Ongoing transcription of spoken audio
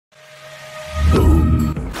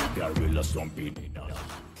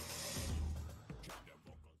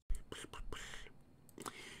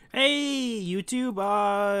Hey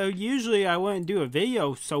YouTube, usually I wouldn't do a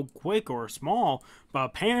video so quick or small, but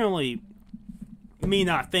apparently, me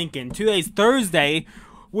not thinking, today's Thursday,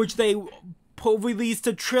 which they released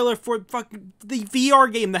a trailer for fucking the VR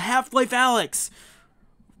game, the Half-Life Alyx,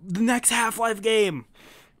 the next Half-Life game.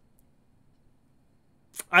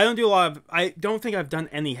 I don't think I've done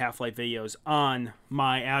any Half-Life videos on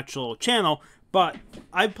my actual channel, but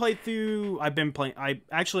I've been playing, I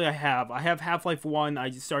have Half-Life 1, I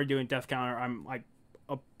started doing Death Counter, I'm like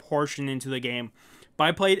a portion into the game, but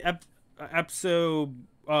I played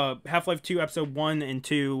Half-Life 2, episode 1 and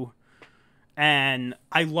 2, and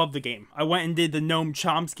I love the game. I went and did the Gnome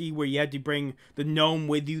Chomsky, where you had to bring the gnome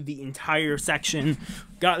with you the entire section,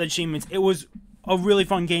 got the achievements. It was a really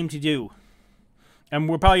fun game to do. And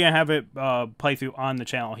we're probably going to have it playthrough on the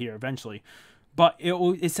channel here eventually. But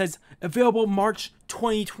it says available March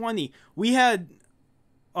 2020. We had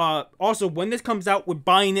also, when this comes out, we're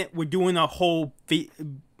buying it. We're doing a whole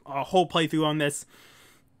playthrough on this.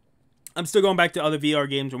 I'm still going back to other VR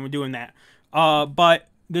games when we're doing that. But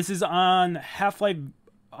this is on Half-Life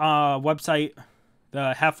website,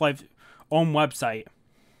 the Half-Life own website.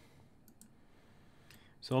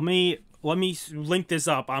 So let me link this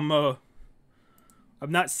up. I've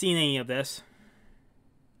not seen any of this.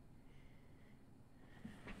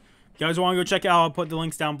 If you guys want to go check it out, I'll put the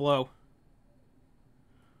links down below.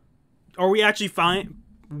 Are we actually fine?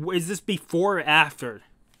 Is this before or after?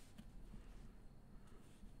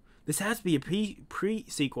 This has to be a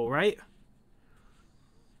pre-sequel, right?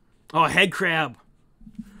 Oh, head crab.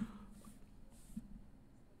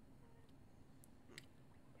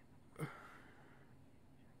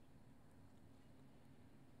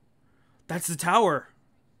 That's the tower.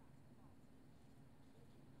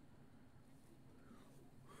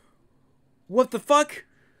 What the fuck?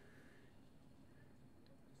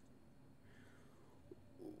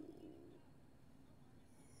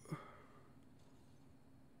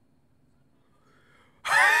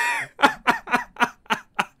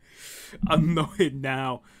 I'm annoyed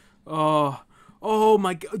now. Oh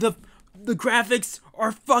my god. The graphics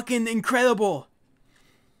are fucking incredible.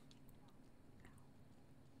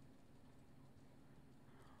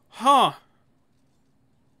 Huh.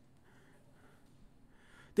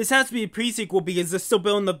 This has to be a pre-sequel because they're still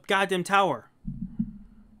building the goddamn tower.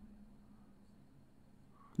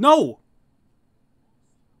 No!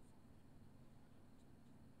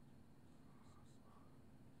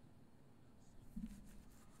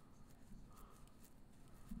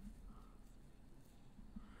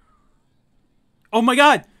 Oh my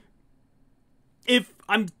god! If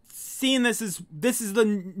I'm seeing this is the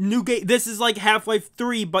new game, this is like Half-Life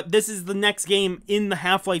 3, but this is the next game in the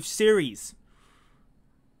Half-Life series.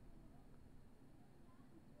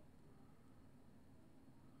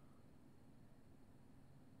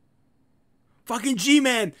 Fucking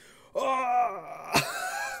G-Man! Oh,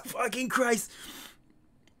 fucking Christ!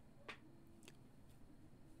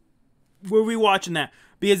 We're rewatching that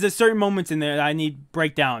because there's certain moments in there that I need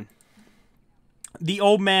breakdown. The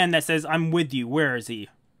old man that says, "I'm with you," where is he?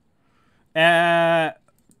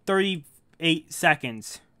 38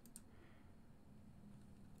 seconds.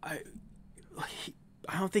 I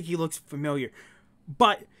don't think he looks familiar.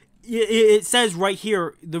 But it says right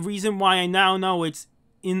here, the reason why I now know it's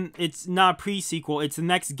not a pre-sequel, it's the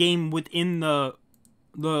next game within the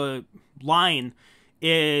line,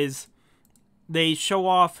 is they show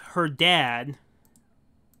off her dad.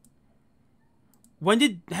 When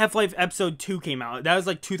did Half-Life Episode 2 came out? That was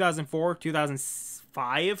like 2004,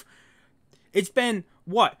 2005. It's been,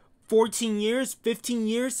 what, 14 years, 15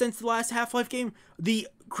 years since the last Half-Life game? The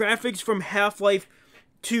graphics from Half-Life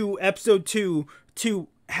 2 Episode 2 to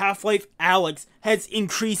Half-Life Alyx has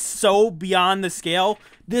increased so beyond the scale.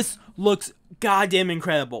 This looks goddamn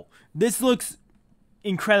incredible. This looks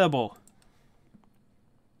incredible.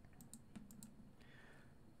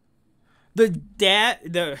 The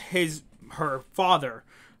dad, her father,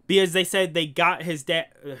 because they said they got his dad,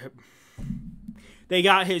 they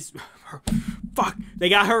got her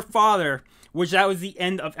father, which that was the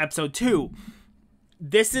end of Episode 2.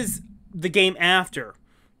 This is the game after.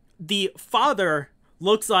 The father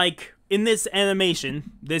looks like, in this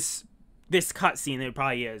animation, this cutscene, it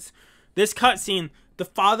probably is. This cutscene, the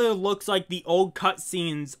father looks like the old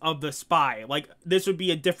cutscenes of the Spy. Like, this would be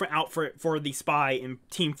a different outfit for the Spy in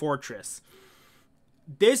Team Fortress.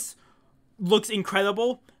 This looks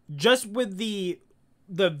incredible. Just with the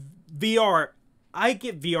VR, I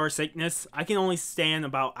get VR sickness. I can only stand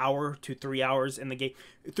about hour to 3 hours in the game.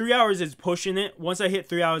 3 hours is pushing it. Once I hit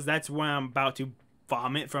 3 hours, that's when I'm about to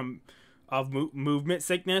vomit of movement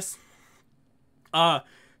sickness.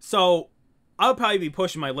 So I'll probably be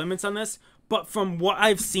pushing my limits on this, but from what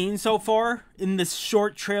I've seen so far in this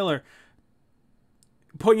short trailer,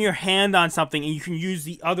 putting your hand on something and you can use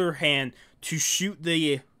the other hand to shoot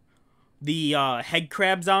the head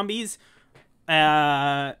crab zombies.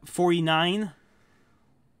 49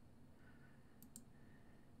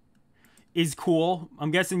 is cool.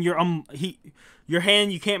 I'm guessing your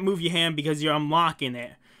hand, you can't move your hand because you're unlocking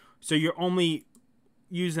it, so you're only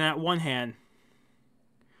using that one hand.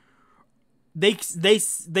 They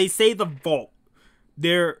say the vault.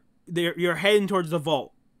 You're heading towards the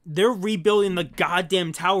vault. They're rebuilding the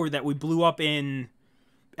goddamn tower that we blew up in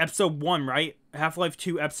episode 1, right? Half-Life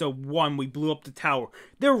 2 episode 1, we blew up the tower.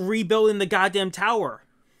 They're rebuilding the goddamn tower.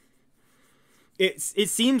 It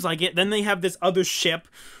seems like it. Then they have this other ship,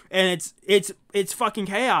 and it's fucking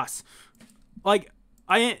chaos. Like,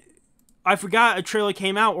 I forgot a trailer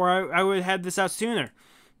came out, or I would have had this out sooner.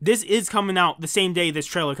 This is coming out the same day this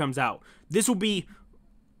trailer comes out. This will be...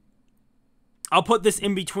 I'll put this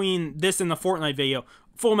in between this and the Fortnite video.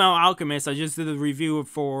 Full Metal Alchemist, I just did a review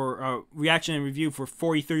for... reaction and review for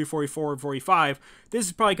 43, 44, and 45. This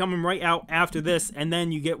is probably coming right out after this, and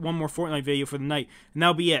then you get one more Fortnite video for the night. And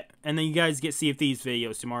that'll be it. And then you guys get Sea of Thieves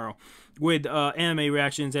videos tomorrow. With anime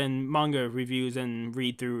reactions and manga reviews and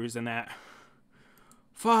read-throughs and that.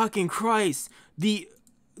 Fucking Christ.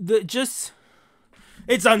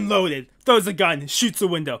 It's unloaded. Throws a gun, shoots the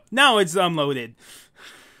window. Now it's unloaded.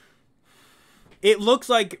 It looks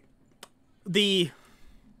like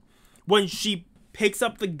when she picks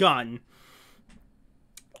up the gun,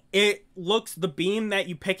 the beam that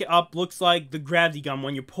you pick it up looks like the gravity gun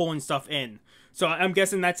when you're pulling stuff in. So I'm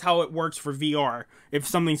guessing that's how it works for VR. If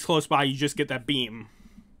something's close by, you just get that beam.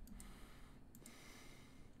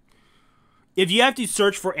 If you have to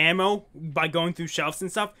search for ammo by going through shelves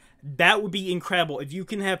and stuff, that would be incredible. If you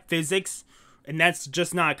can have physics, and that's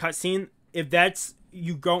just not a cutscene, if that's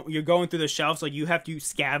you're going through the shelves, like you have to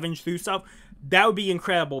scavenge through stuff, that would be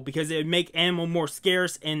incredible because it would make ammo more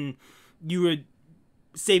scarce and you would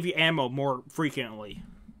save your ammo more frequently.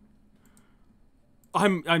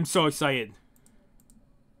 I'm so excited.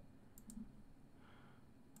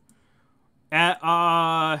 At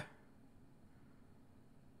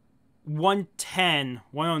 110,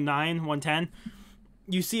 109, 110,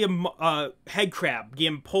 you see a head crab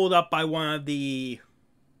getting pulled up by one of the...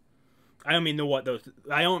 I don't even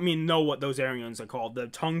know what those aliens are called. The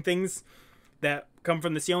tongue things that come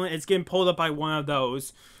from the ceiling. It's getting pulled up by one of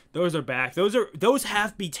those. Those are back. Those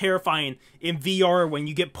have to be terrifying in VR when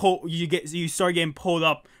you start getting pulled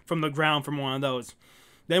up from the ground from one of those.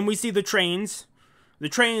 Then we see the trains. The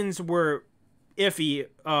trains were iffy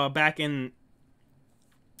back in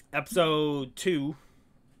episode 2.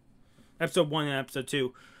 Episode 1 and episode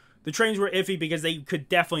 2. The trains were iffy because they could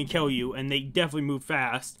definitely kill you and they definitely move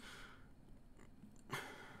fast.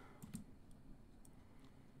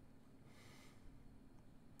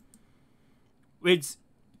 It's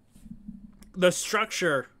the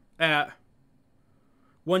structure at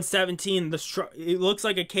 117. It looks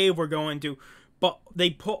like a cave we're going to, but they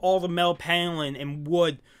put all the metal paneling and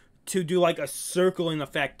wood to do like a circling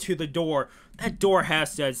effect to the door. That door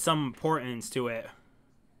has to have some importance to it.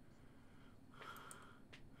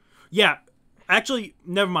 Yeah, actually,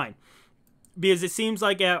 never mind. Because it seems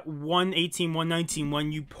like at 118, 119,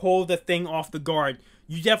 when you pull the thing off the guard,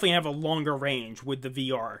 you definitely have a longer range with the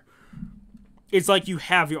VR. It's like you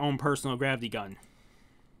have your own personal gravity gun.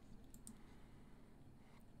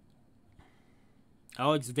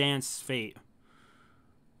 Alyx Vance's fate.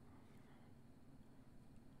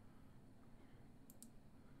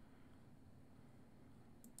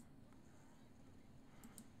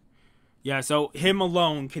 Yeah, so him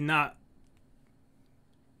alone cannot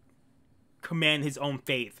command his own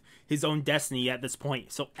faith, his own destiny at this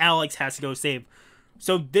point. So Alyx has to go save.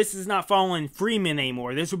 So this is not following Freeman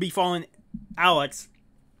anymore. This will be following Alyx.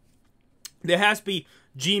 There has to be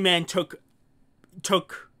G-Man took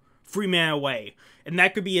Freeman away. And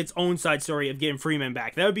that could be its own side story of getting Freeman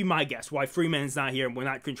back. That would be my guess, why Freeman is not here and we're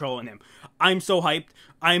not controlling him. I'm so hyped.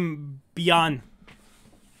 I'm beyond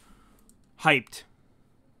hyped.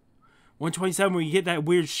 127, when you get that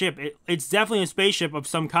weird ship, it's definitely a spaceship of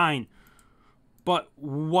some kind. But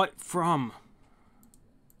what from?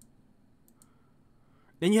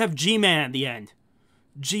 Then you have G-Man at the end.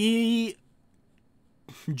 G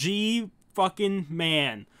fucking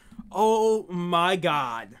man. Oh my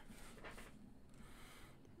god.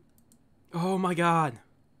 Oh my god.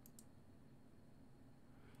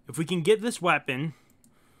 If we can get this weapon,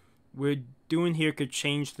 we're doing here could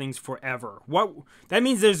change things forever. What that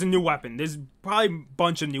means there's a new weapon. There's probably a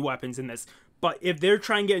bunch of new weapons in this. But if they're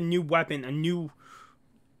trying to get a new weapon,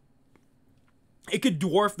 it could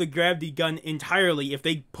dwarf the gravity gun entirely if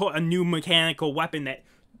they put a new mechanical weapon that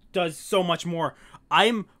does so much more.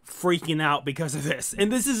 I'm freaking out because of this.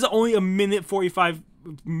 And this is only a minute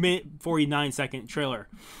 49 second trailer.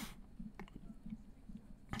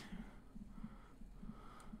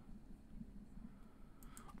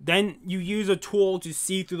 Then you use a tool to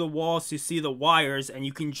see through the walls to see the wires, and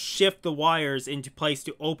you can shift the wires into place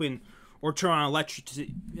to open or turn on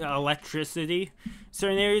electricity.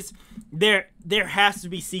 Certain areas, there has to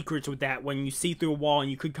be secrets with that. When you see through a wall, and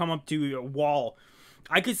you could come up to a wall,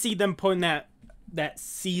 I could see them putting that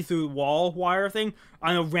see-through wall wire thing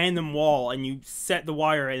on a random wall, and you set the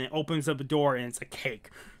wire, and it opens up a door, and it's a cake.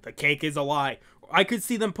 The cake is a lie. I could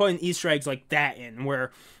see them putting Easter eggs like that in,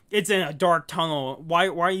 where it's in a dark tunnel. Why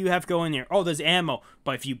do you have to go in there? Oh, there's ammo.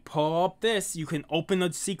 But if you pull up this, you can open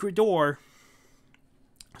a secret door.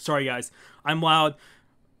 Sorry, guys. I'm loud.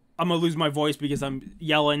 I'm going to lose my voice because I'm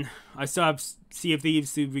yelling. I still have Sea of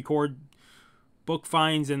Thieves to record book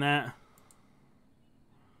finds and that.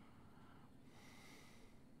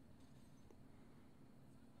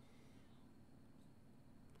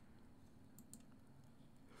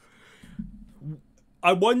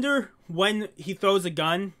 I wonder when he throws a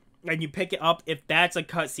gun and you pick it up, if that's a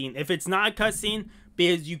cutscene. If it's not a cutscene,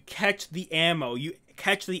 because you catch the ammo. You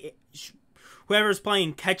catch the... Whoever's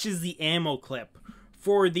playing catches the ammo clip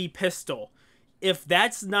for the pistol. If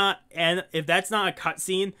that's not a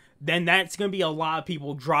cutscene, then that's gonna be a lot of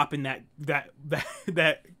people dropping that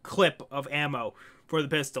clip of ammo for the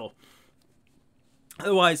pistol.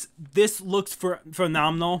 Otherwise, this looks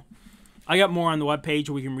phenomenal. I got more on the webpage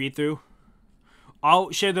we can read through.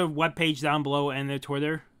 I'll share the webpage down below and the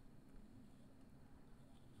Twitter.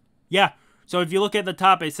 Yeah, so if you look at the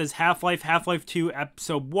top, it says Half-Life, Half-Life 2,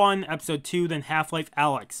 Episode 1, Episode 2, then Half-Life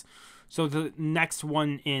Alyx. So the next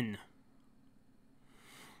one in.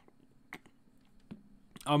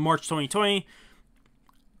 March 2020,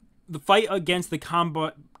 the fight against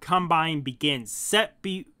the Combine begins. Set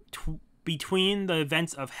between the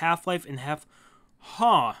events of Half-Life and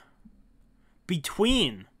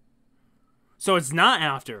Between. So it's not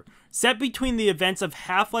after. Set between the events of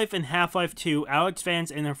Half-Life and Half-Life 2, Alyx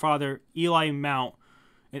Vance and her father, Eli mount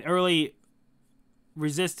an early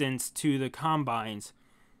resistance to the Combines.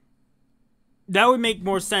 That would make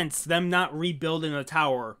more sense, them not rebuilding the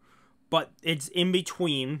tower. But it's in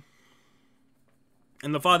between.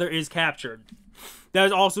 And the father is captured.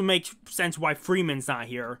 That also makes sense why Freeman's not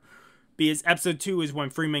here. Because Episode 2 is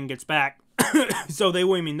when Freeman gets back. So they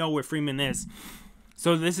won't even know where Freeman is.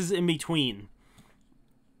 So this is in between.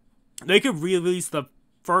 They could release the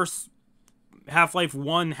first Half-Life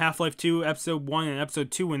 1, Half-Life 2, Episode 1, and Episode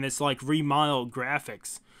 2 in this, like, remodeled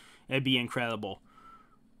graphics. It'd be incredible.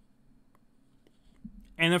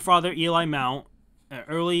 And their father, Eli Mount, an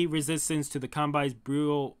early resistance to the Combine's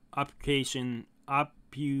brutal occupation of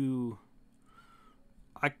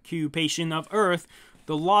Earth,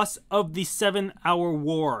 the loss of the 7-hour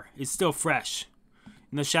war is still fresh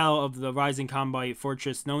in the shadow of the rising Combine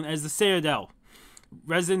fortress known as the Citadel.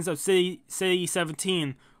 Residents of City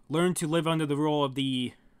 17 learn to live under the rule of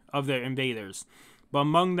their invaders, but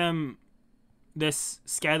among them, this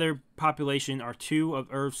scattered population are two of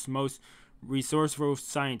Earth's most resourceful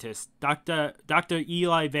scientists, Dr.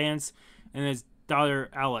 Eli Vance and his daughter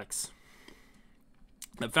Alyx,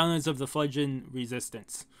 the founders of the fledgling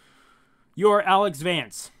resistance. You are Alyx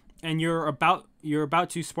Vance, and you're about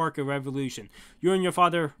to spark a revolution. You and your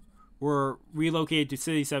father were relocated to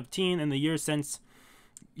City 17, and the years since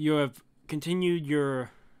you have continued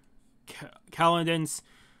your Kaladin's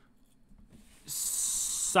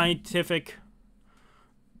scientific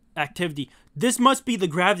activity. This must be the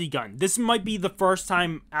gravity gun. This might be the first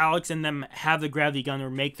time Alyx and them have the gravity gun or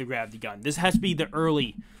make the gravity gun. This has to be the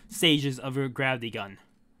early stages of a gravity gun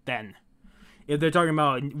then. If they're talking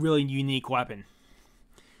about a really unique weapon.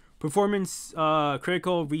 Performance,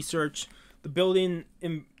 critical research, the building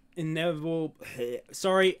inevitable.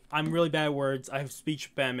 Sorry, I'm really bad at words. I have speech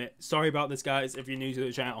impediment. Sorry about this, guys, if you're new to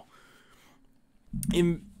the channel.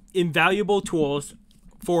 Invaluable tools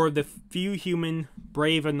for the few human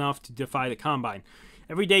brave enough to defy the Combine.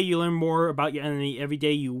 Every day you learn more about your enemy. Every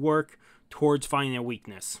day you work towards finding a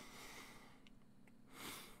weakness.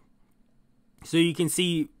 So you can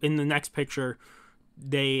see in the next picture,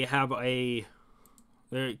 they have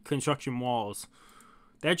their construction walls.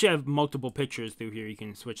 They actually have multiple pictures through here you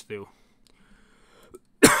can switch through.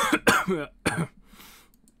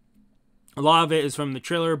 A lot of it is from the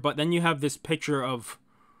trailer, but then you have this picture of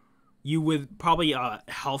you with probably a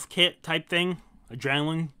health kit type thing,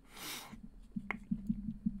 adrenaline.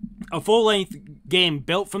 A full-length game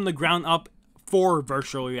built from the ground up for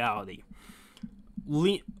virtual reality.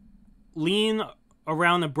 Lean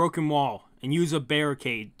around a broken wall and use a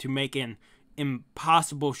barricade to make an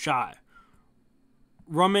impossible shot.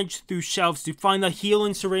 Rummage through shelves to find a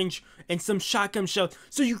healing syringe and some shotgun shells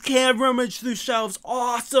so you can rummage through shelves.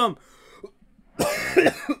 Awesome!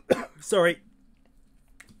 Sorry.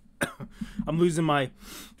 I'm losing my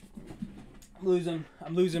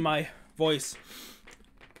voice.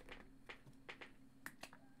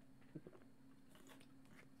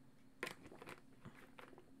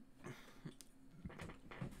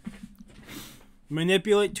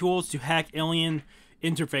 Manipulate tools to hack alien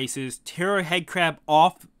interfaces, tear a head crab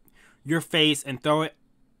off your face and throw it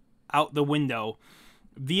out the window.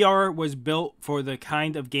 VR was built for the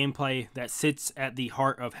kind of gameplay that sits at the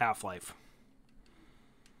heart of Half-Life.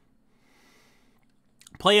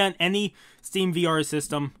 Play on any Steam VR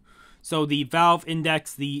system, so the Valve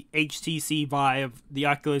Index, the HTC Vive, the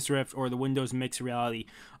Oculus Rift, or the Windows Mixed Reality.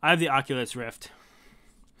 I have the Oculus Rift.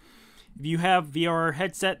 If you have VR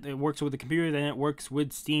headset that works with a computer, then it works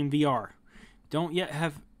with Steam VR. Don't yet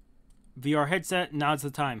have VR headset? Now's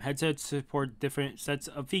the time. Headsets support different sets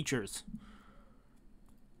of features.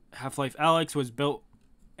 Half-Life Alyx was built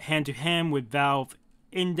hand-to-hand with Valve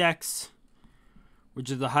Index,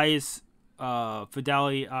 which is the highest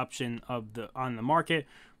fidelity option on the market,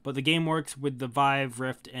 but the game works with the Vive,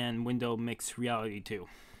 Rift, and Windows Mixed Reality too.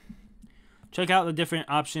 Check out the different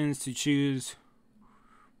options to choose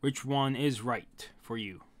which one is right for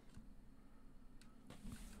you.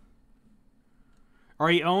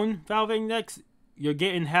 Already own Valve Index? You're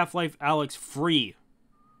getting Half-Life Alyx free,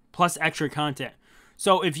 plus extra content.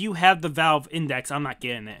 So if you have the Valve Index, I'm not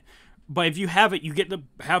getting it. But if you have it, you get the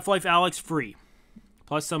Half-Life Alyx free.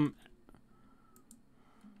 Plus some...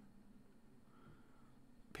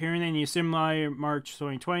 Appearing in your simulator March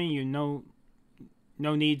 2020, you know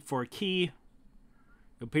no need for a key.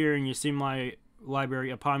 Appear in your simulator library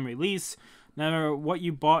upon release. No matter what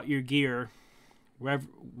you bought your gear,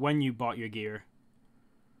 when you bought your gear,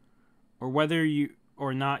 or whether you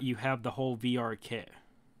or not you have the whole VR kit,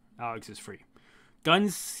 Alyx is free. Gun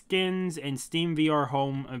skins and Steam VR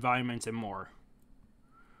home environments and more.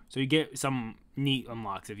 So you get some neat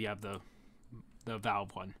unlocks if you have the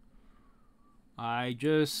Valve one. I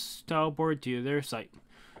just teleported to their site.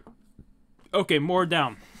 Okay, more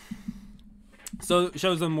down. So it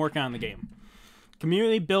shows them working on the game.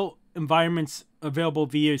 Community built environments available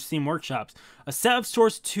via Steam Workshops. A set of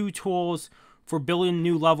Source 2 tools for building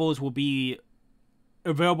new levels will be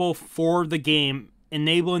available for the game,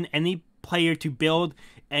 enabling any player to build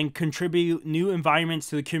and contribute new environments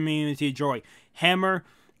to the community to enjoy. Hammer,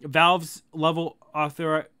 Valve's level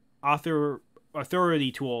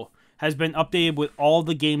authority tool, has been updated with all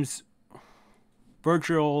the game's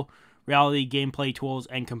virtual reality gameplay tools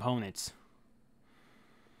and components.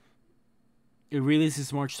 It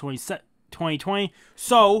releases March 2020.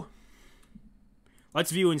 So, let's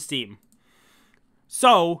view in Steam.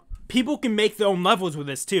 So, people can make their own levels with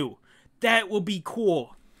this too. That will be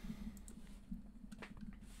cool.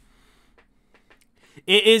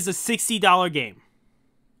 It is a $60 game.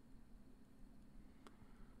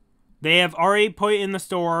 They have already put it in the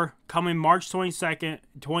store, coming March 22nd,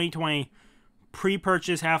 2020.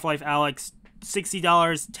 Pre-purchase Half-Life Alyx,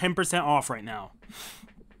 $60, 10% off right now.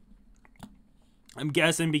 I'm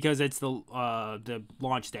guessing because it's the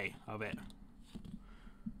launch day of it.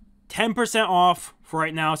 10% off for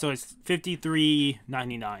right now, so it's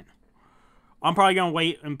 $53.99. I'm probably gonna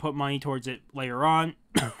wait and put money towards it later on,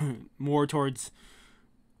 more towards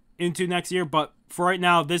into next year. But for right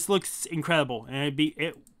now, this looks incredible, and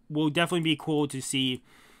it will definitely be cool to see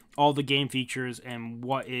all the game features and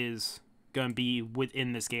what is gonna be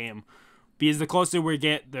within this game. Because the closer we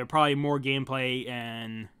get, there are probably more gameplay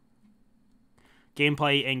and game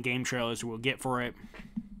trailers we'll get for it.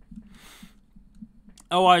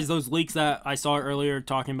 Otherwise, those leaks that I saw earlier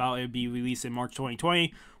talking about it would be released in March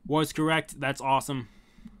 2020 was correct. That's awesome.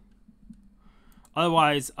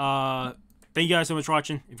 Otherwise, thank you guys so much for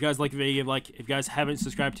watching. If you guys like the video, give a like. If you guys haven't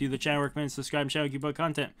subscribed to the channel, recommend subscribe to the channel, keep up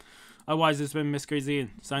content. Otherwise, this has been Miss Crazy and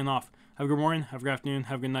signing off. Have a good morning, have a good afternoon,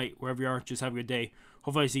 have a good night, wherever you are. Just have a good day.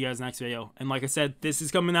 Hopefully I see you guys next video. And like I said, this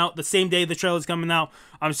is coming out the same day the trailer is coming out.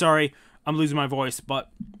 I'm sorry, I'm losing my voice, but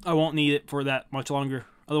I won't need it for that much longer.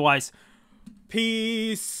 Otherwise,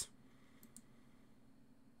 peace.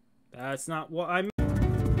 That's not what I meant.